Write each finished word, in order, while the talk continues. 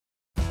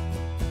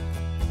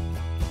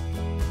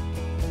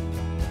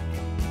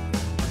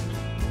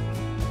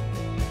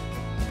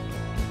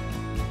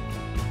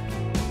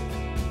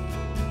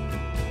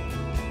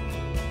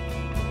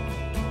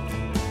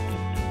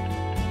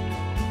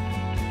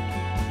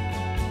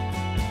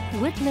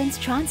Woodlands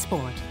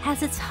Transport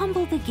has its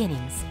humble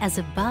beginnings as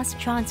a bus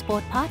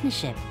transport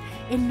partnership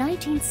in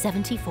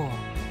 1974.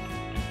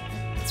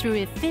 Through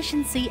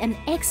efficiency and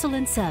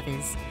excellent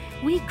service,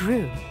 we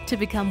grew to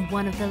become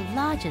one of the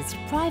largest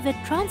private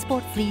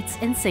transport fleets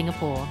in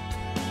Singapore.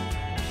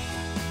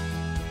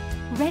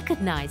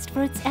 Recognized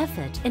for its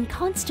effort in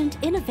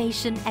constant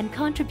innovation and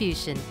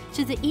contribution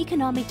to the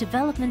economic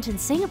development in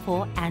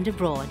Singapore and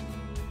abroad,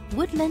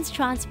 Woodlands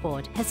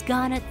Transport has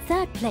garnered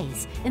third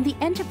place in the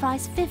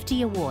Enterprise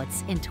 50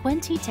 Awards in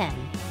 2010.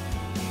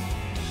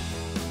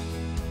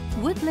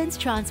 Woodlands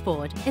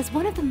Transport is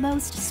one of the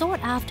most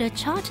sought-after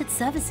chartered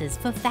services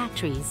for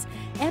factories,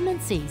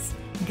 MNCs,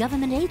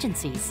 government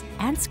agencies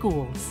and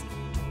schools.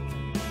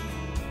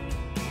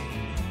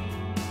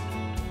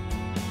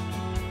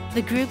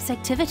 The group's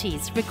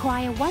activities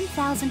require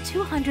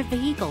 1,200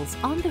 vehicles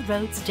on the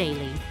roads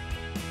daily.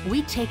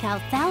 We take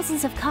out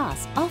thousands of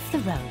cars off the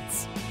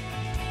roads.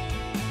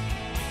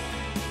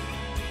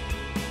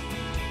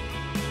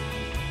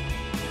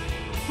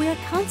 We are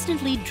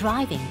constantly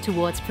driving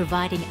towards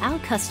providing our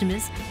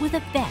customers with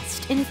the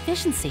best in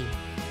efficiency,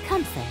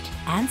 comfort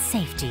and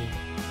safety.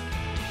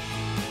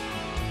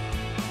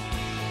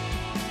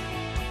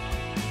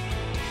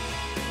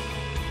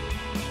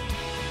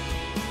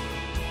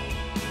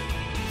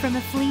 From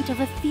a fleet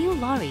of a few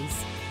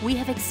lorries, we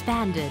have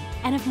expanded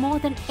and have more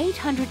than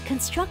 800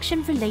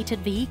 construction-related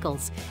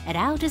vehicles at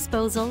our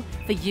disposal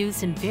for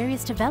use in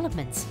various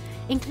developments,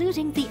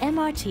 including the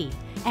MRT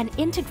and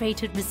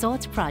integrated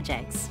resorts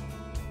projects.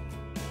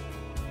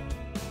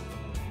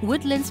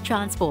 Woodlands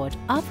Transport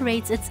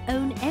operates its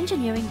own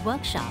engineering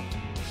workshop.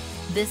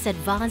 This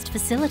advanced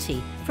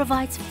facility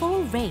provides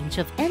full range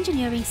of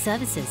engineering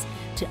services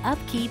to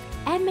upkeep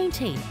and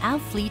maintain our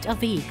fleet of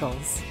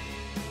vehicles.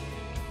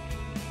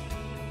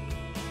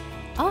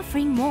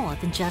 Offering more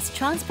than just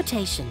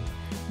transportation,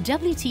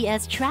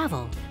 WTS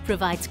Travel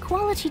provides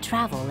quality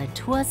travel and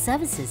tour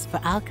services for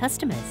our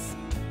customers.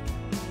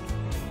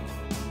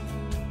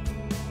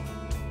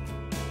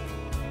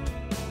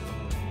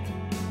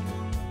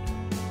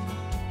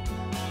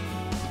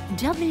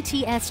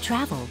 WTS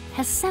Travel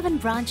has 7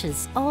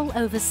 branches all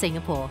over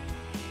Singapore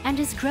and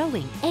is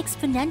growing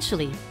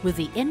exponentially with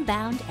the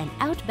inbound and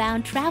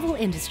outbound travel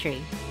industry.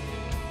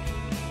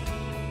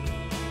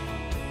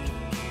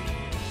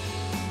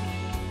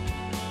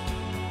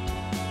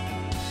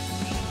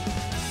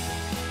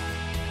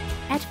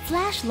 At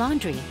Flash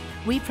Laundry,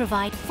 we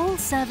provide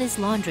full-service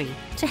laundry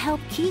to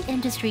help key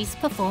industries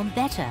perform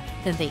better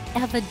than they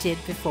ever did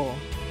before.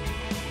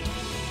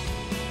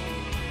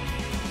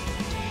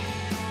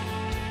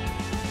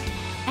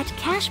 At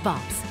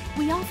Cashbox,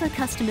 we offer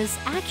customers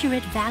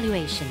accurate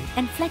valuation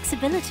and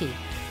flexibility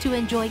to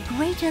enjoy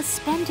greater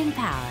spending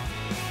power.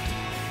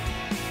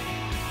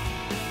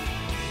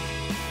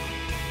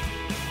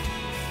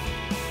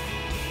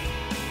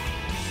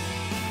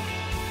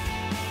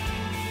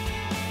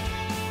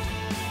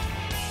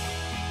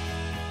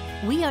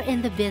 We are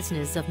in the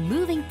business of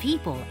moving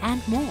people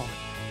and more,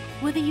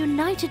 with a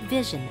united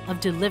vision of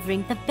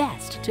delivering the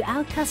best to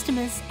our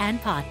customers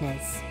and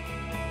partners.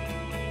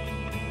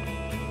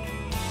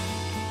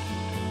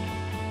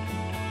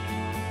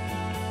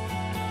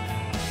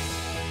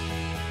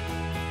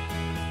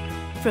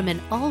 From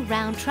an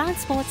all-round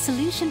transport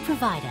solution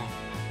provider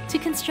to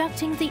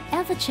constructing the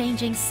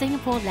ever-changing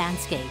Singapore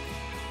landscape,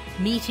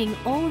 meeting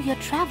all your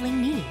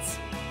traveling needs,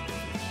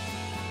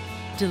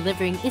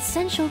 delivering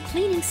essential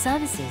cleaning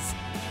services,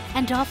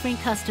 and offering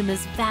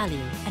customers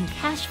value and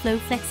cash flow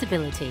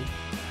flexibility.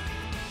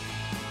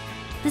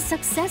 The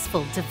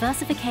successful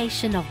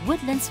diversification of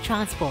Woodlands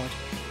Transport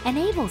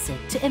enables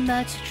it to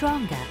emerge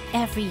stronger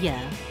every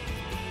year.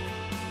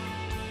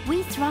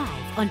 We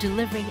thrive on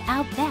delivering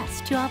our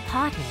best to our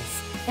partners,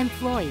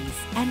 employees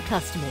and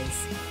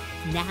customers,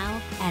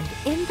 now and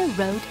in the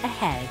road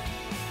ahead.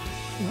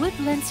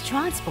 Woodlands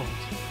Transport,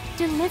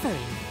 delivering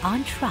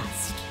on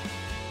trust.